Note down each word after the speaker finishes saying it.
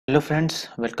Hello friends,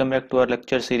 welcome back to our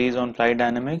lecture series on flight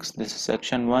dynamics. This is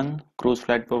section 1, cruise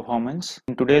flight performance.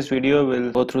 In today's video, we'll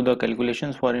go through the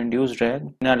calculations for induced drag.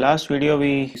 In our last video,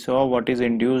 we saw what is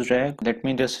induced drag. Let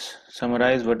me just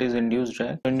summarize what is induced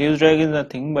drag. Induced drag is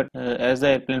nothing but as the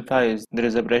airplane flies, there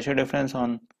is a pressure difference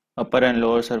on upper and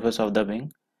lower surface of the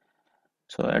wing.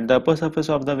 So at the upper surface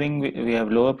of the wing, we have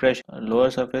lower pressure,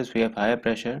 lower surface we have higher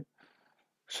pressure.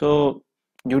 So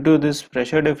due to this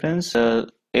pressure difference,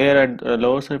 air at the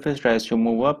lower surface tries to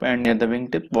move up, and near the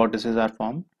wingtip vortices are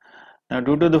formed. Now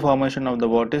due to the formation of the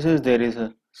vortices, there is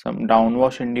some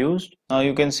downwash induced. Now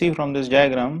you can see from this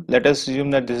diagram, let us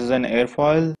assume that this is an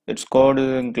airfoil. Its chord is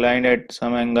inclined at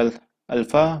some angle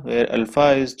alpha, where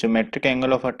alpha is geometric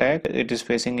angle of attack. It is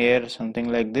facing air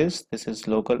something like this. This is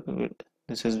local,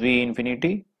 this is V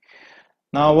infinity.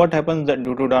 Now what happens that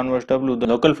due to downwards W, the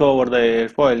local flow over the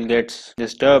airfoil gets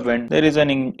disturbed and there is an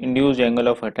induced angle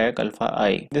of attack alpha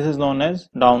I. This is known as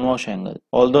downwash angle.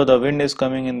 Although the wind is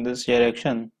coming in this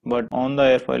direction, but on the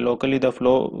airfoil locally the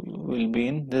flow will be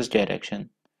in this direction.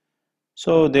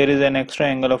 So there is an extra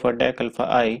angle of attack alpha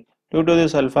I. Due to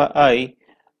this alpha I,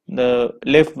 the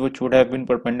lift which would have been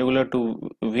perpendicular to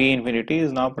V infinity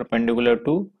is now perpendicular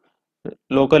to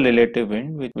local relative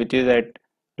wind which is at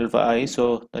alpha I.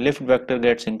 So the lift vector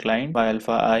gets inclined by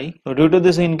alpha I. So due to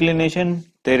this inclination,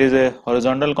 there is a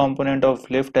horizontal component of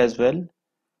lift as well.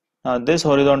 This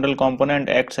horizontal component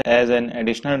acts as an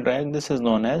additional drag. This is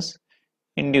known as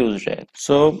induced drag.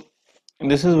 So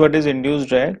this is what is induced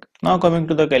drag. Now coming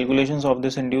to the calculations of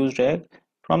this induced drag.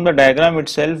 From the diagram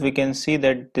itself, we can see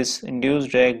that this induced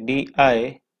drag di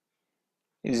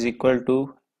is equal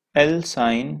to L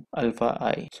sine alpha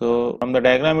I. So from the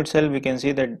diagram itself we can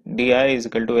see that di is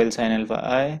equal to L sine alpha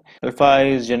I. Alpha I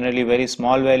is generally very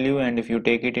small value, and if you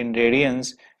take it in radians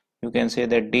you can say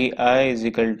that di is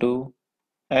equal to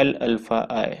L alpha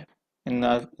I. In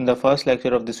the first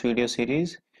lecture of this video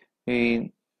series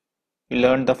we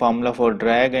learned the formula for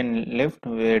drag and lift,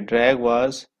 where drag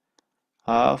was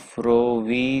half rho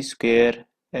V square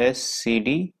S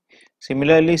CD.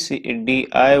 Similarly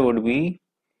di would be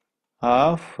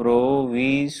half rho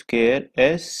V square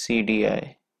S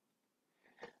CDI.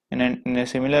 In a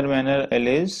similar manner, L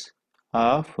is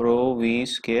half rho V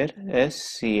square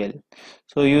S CL.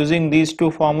 So using these two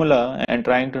formula and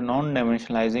trying to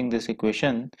non-dimensionalizing this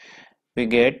equation, we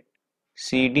get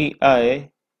CDI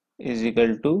is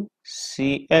equal to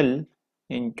CL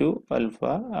into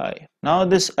alpha I. Now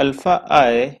this alpha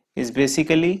I is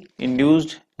basically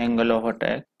induced angle of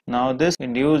attack. Now this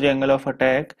induced angle of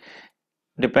attack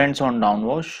depends on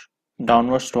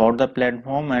downwash throughout the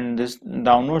platform, and this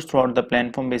downwash throughout the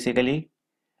platform basically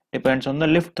depends on the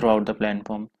lift throughout the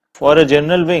platform. For a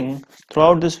general wing,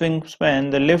 throughout this wingspan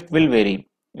the lift will vary.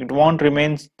 It won't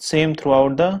remain same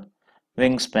throughout the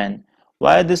wingspan.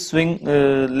 Why this wing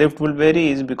lift will vary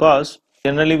is because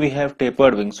generally we have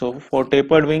tapered wings. So for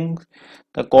tapered wings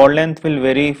the chord length will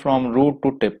vary from root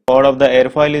to tip. Chord of the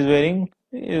airfoil is varying,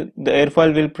 the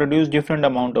airfoil will produce different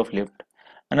amount of lift.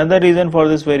 Another reason for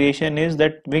this variation is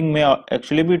that wing may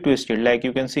actually be twisted, like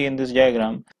you can see in this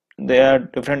diagram. There are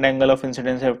different angle of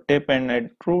incidence at tip and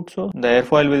at root, so the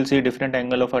airfoil will see different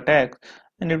angle of attack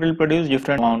and it will produce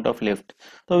different amount of lift.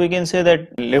 So we can say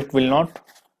that lift will not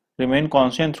remain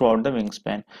constant throughout the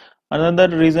wingspan. Another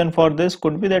reason for this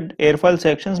could be that airfoil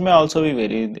sections may also be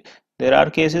varied. There are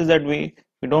cases that we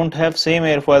don't have same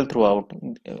airfoil throughout.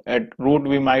 At root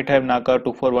we might have NACA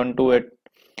 2412, at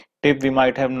tip we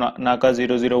might have NACA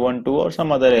 0012 or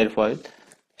some other airfoil.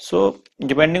 So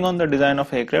depending on the design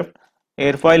of aircraft,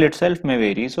 airfoil itself may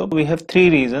vary. So we have three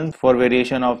reasons for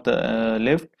variation of the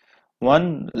lift.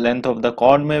 One, length of the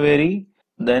chord may vary,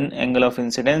 then angle of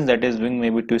incidence, that is wing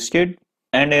may be twisted,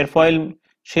 and airfoil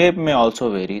shape may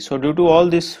also vary. So due to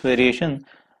all this variation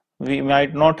we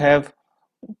might not have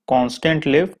constant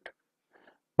lift,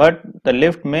 but the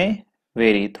lift may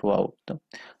vary throughout.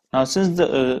 Now since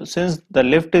the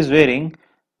lift is varying,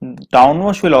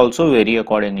 downwash will also vary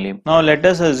accordingly. Now let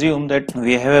us assume that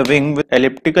we have a wing with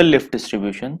elliptical lift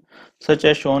distribution such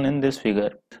as shown in this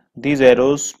figure. These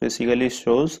arrows basically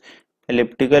shows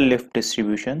elliptical lift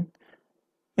distribution.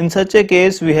 In such a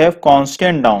case we have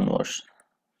constant downwash.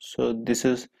 So this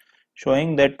is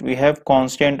showing that we have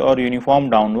constant or uniform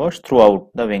downwash throughout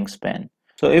the wingspan.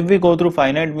 So if we go through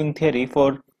finite wing theory,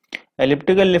 for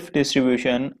elliptical lift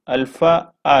distribution,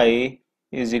 alpha I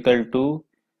is equal to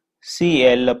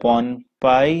CL upon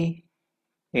pi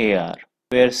AR,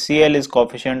 where CL is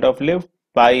coefficient of lift,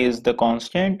 pi is the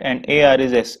constant, and AR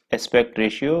is aspect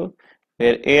ratio,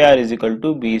 where AR is equal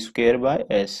to B square by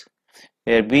S,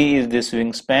 where B is this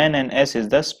wingspan and S is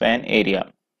the span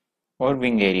area or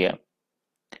wing area.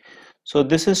 So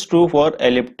this is true for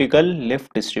elliptical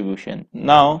lift distribution.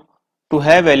 Now, to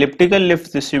have elliptical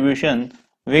lift distribution,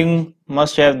 wing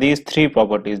must have these three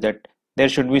properties: that there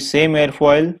should be same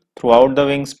airfoil throughout the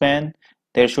wingspan,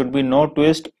 there should be no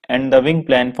twist, and the wing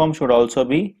planform should also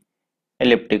be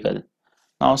elliptical.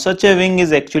 Now such a wing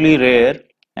is actually rare,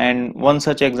 and one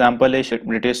such example is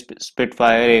British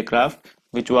Spitfire aircraft,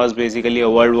 which was basically a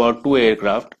World War II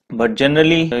aircraft. But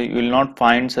generally you will not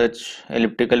find such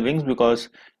elliptical wings because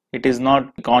it is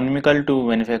not economical to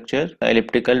manufacture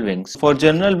elliptical wings. For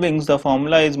general wings, the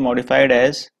formula is modified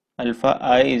as alpha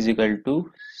I is equal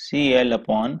to CL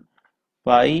upon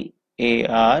pi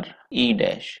AR E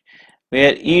dash,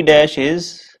 where E dash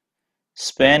is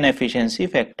span efficiency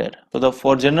factor. So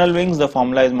for general wings, the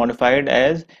formula is modified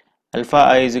as alpha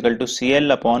I is equal to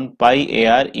CL upon pi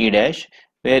AR E dash,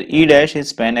 where E dash is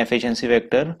span efficiency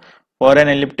factor. For an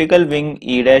elliptical wing,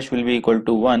 E dash will be equal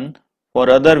to 1. For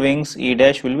other wings, E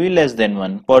dash will be less than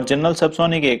 1. For general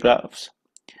subsonic aircrafts,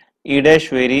 E dash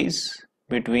varies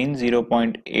between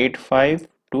 0.85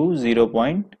 to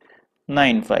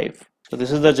 0.95. So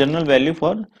this is the general value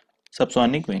for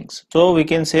subsonic wings. So we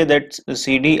can say that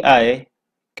CDI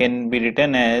can be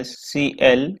written as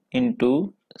CL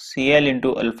into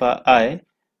alpha I.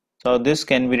 So this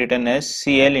can be written as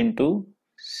CL into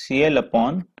CL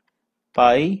upon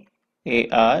pi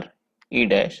AR E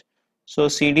dash. So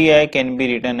CDI can be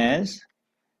written as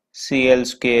CL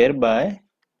square by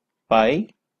pi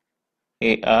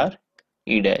AR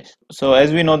E dash. So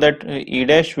as we know that E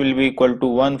dash will be equal to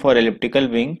 1 for elliptical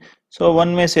wing, so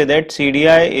one may say that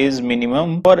CDI is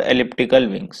minimum for elliptical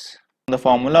wings. From the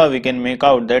formula we can make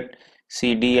out that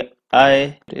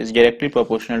CDI is directly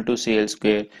proportional to CL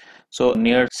square. So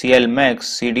near CL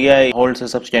max, CDI holds a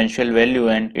substantial value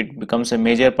and it becomes a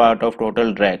major part of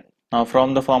total drag. Now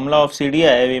from the formula of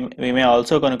CDI, we may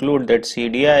also conclude that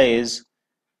CDI is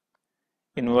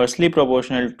inversely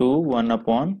proportional to 1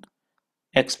 upon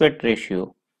aspect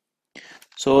ratio.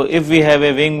 So if we have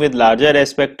a wing with larger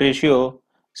aspect ratio,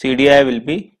 CDI will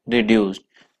be reduced.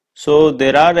 So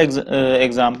there are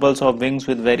examples of wings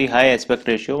with very high aspect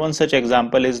ratio. One such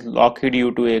example is Lockheed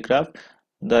U-2 aircraft,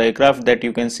 the aircraft that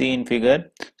you can see in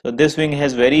figure. So this wing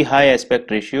has very high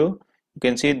aspect ratio. You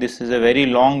can see this is a very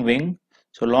long wing.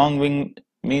 So long wing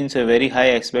means a very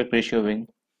high aspect ratio wing.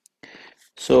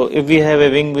 So if we have a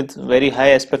wing with very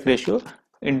high aspect ratio,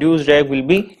 induced drag will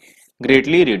be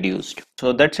greatly reduced.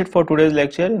 So that's it for today's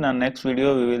lecture. In our next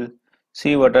video we will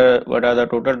see what are the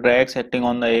total drags acting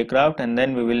on the aircraft, and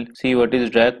then we will see what is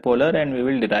drag polar, and we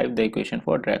will derive the equation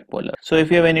for drag polar. So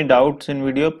if you have any doubts in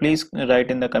video, please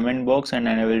write in the comment box and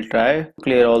I will try to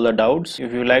clear all the doubts.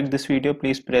 If you like this video,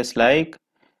 please press like,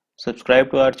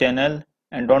 subscribe to our channel,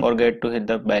 and don't forget to hit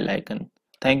the bell icon.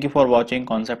 Thank you for watching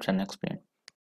Concepts Unexplained.